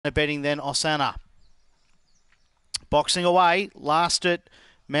Betting then Osana. Boxing away, last at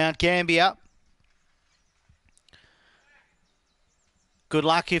Mt-Gambier. Good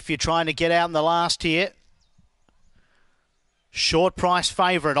luck if you're trying to get out in the last here. Short price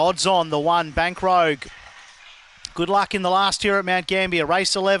favourite, odds on the one, Bank Rogue. Good luck in the last here at Mt-Gambier.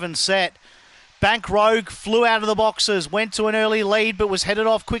 Race 11 set. Bank Rogue flew out of the boxes, went to an early lead, but was headed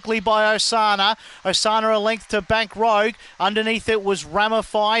off quickly by Osana. Osana a length to Bank Rogue. Underneath it was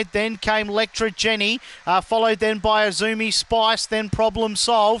Ramified. Then came Lectra Jenny, followed then by Azumi Spice. Then Problem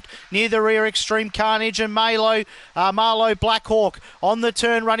Solved. Near the rear, Extreme Carnage and Marlow Blackhawk. On the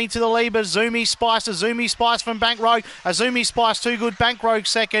turn, running to the lead, Azumi Spice from Bank Rogue. Azumi Spice too good. Bank Rogue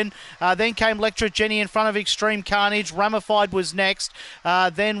second. Then came Lectra Jenny in front of Extreme Carnage. Ramified was next.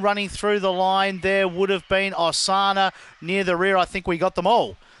 Then running through the line, there would have been Osana near the rear. I think we got them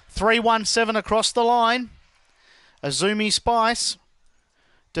all. 3-1-7 across the line. Azumi Spice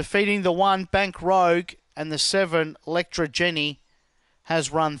defeating the 1 Bank Rogue, and the 7 Lectra Jenny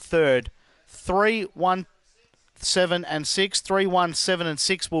has run third. 3-1-7 and 6. 3-1-7 and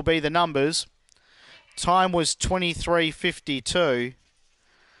 6 will be the numbers. Time was 23:52.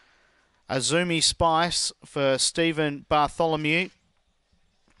 Azumi Spice for Stephen Bartholomew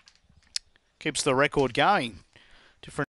keeps the record going. Different